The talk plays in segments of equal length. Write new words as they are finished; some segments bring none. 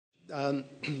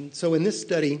So in this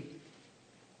study,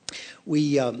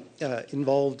 we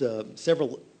involved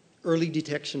several early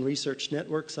detection research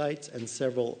network sites and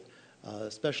several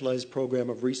specialized program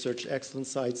of research excellence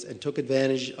sites, and took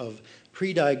advantage of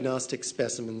pre-diagnostic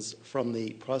specimens from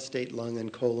the prostate, lung,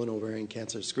 and colon ovarian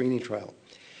cancer screening trial.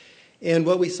 And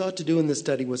what we sought to do in this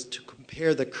study was to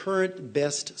compare the current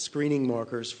best screening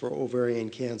markers for ovarian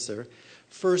cancer,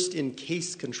 first in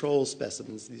case control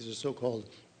specimens. These are so-called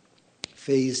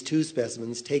phase 2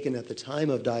 specimens taken at the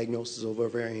time of diagnosis of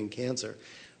ovarian cancer.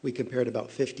 We compared about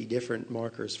 50 different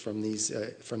markers from these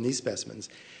specimens,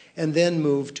 and then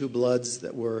moved to bloods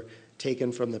that were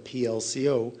taken from the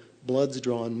PLCO, bloods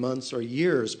drawn months or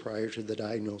years prior to the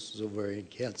diagnosis of ovarian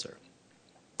cancer.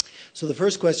 So the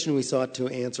first question we sought to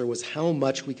answer was how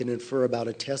much we can infer about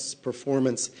a test's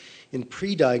performance in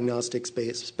pre-diagnostic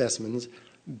specimens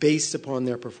based upon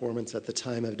their performance at the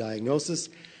time of diagnosis.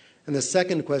 And the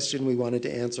second question we wanted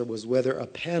to answer was whether a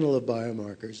panel of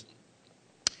biomarkers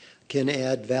can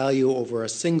add value over a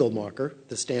single marker,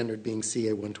 the standard being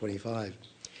CA-125.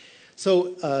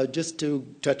 So just to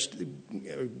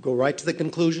go right to the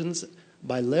conclusions,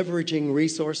 by leveraging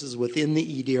resources within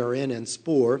the EDRN and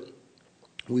SPORE,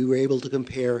 we were able to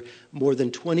compare more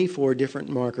than 24 different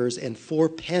markers and 4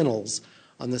 panels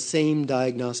on the same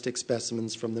diagnostic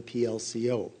specimens from the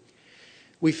PLCO.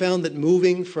 We found that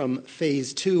moving from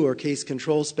phase 2 or case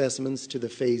control specimens to the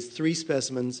phase 3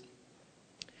 specimens,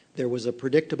 there was a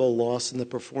predictable loss in the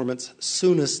performance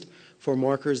soonest for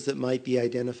markers that might be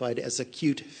identified as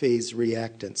acute phase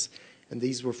reactants. And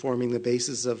these were forming the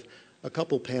basis of a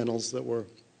couple panels that were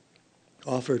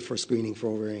offered for screening for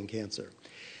ovarian cancer.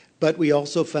 But we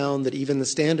also found that even the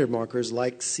standard markers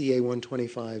like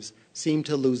CA-125s seemed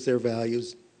to lose their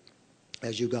values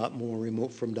as you got more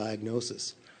remote from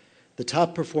diagnosis. The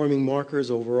top performing markers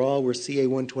overall were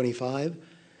CA-125,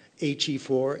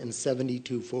 HE4, and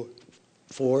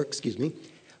 72.4,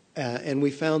 and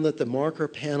we found that the marker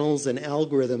panels and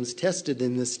algorithms tested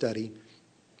in this study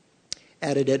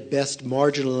added at best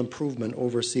marginal improvement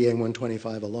over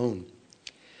CA-125 alone.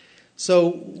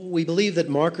 So we believe that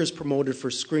markers promoted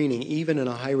for screening, even in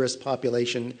a high-risk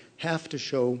population, have to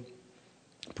show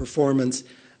performance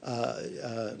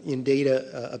in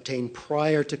data obtained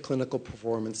prior to clinical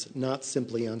performance, not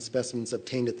simply on specimens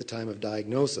obtained at the time of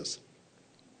diagnosis.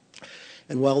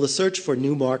 And while the search for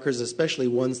new markers, especially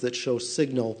ones that show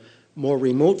signal more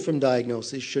remote from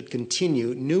diagnosis, should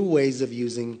continue, new ways of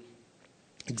using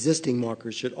existing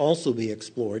markers should also be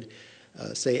explored,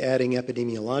 say adding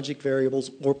epidemiologic variables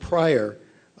or prior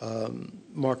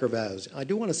marker values. I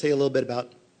do want to say a little bit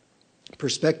about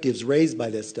perspectives raised by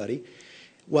this study.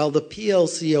 While the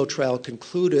PLCO trial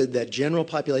concluded that general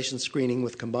population screening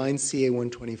with combined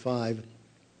CA-125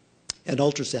 and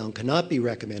ultrasound cannot be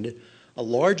recommended, a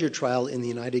larger trial in the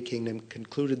United Kingdom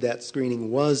concluded that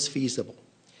screening was feasible.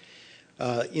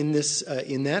 In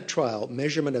that trial,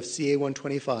 measurement of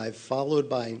CA-125 followed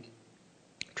by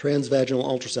transvaginal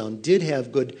ultrasound did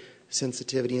have good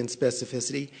sensitivity and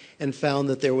specificity, and found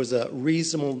that there was a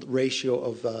reasonable ratio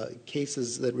of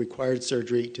cases that required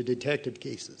surgery to detected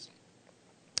cases.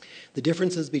 The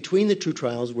differences between the two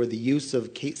trials were the use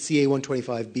of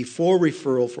CA-125 before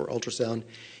referral for ultrasound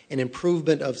and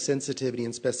improvement of sensitivity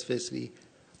and specificity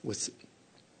with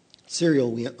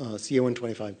serial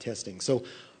CA-125 testing. So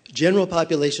general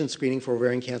population screening for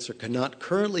ovarian cancer cannot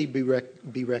currently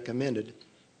be recommended,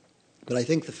 but I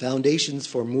think the foundations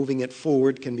for moving it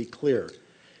forward can be clear.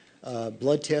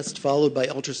 Blood tests followed by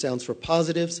ultrasounds for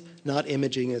positives, not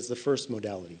imaging as the first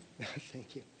modality.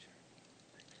 Thank you.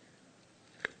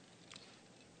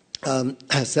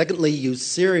 Secondly, use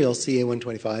serial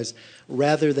CA-125s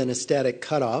rather than a static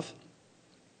cutoff.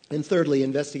 And thirdly,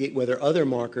 investigate whether other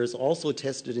markers also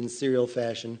tested in serial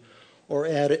fashion or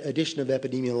addition of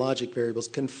epidemiologic variables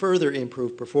can further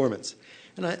improve performance.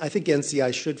 And I think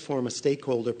NCI should form a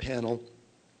stakeholder panel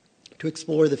to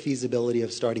explore the feasibility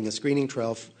of starting a screening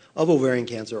trial of ovarian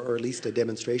cancer, or at least a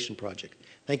demonstration project.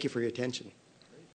 Thank you for your attention.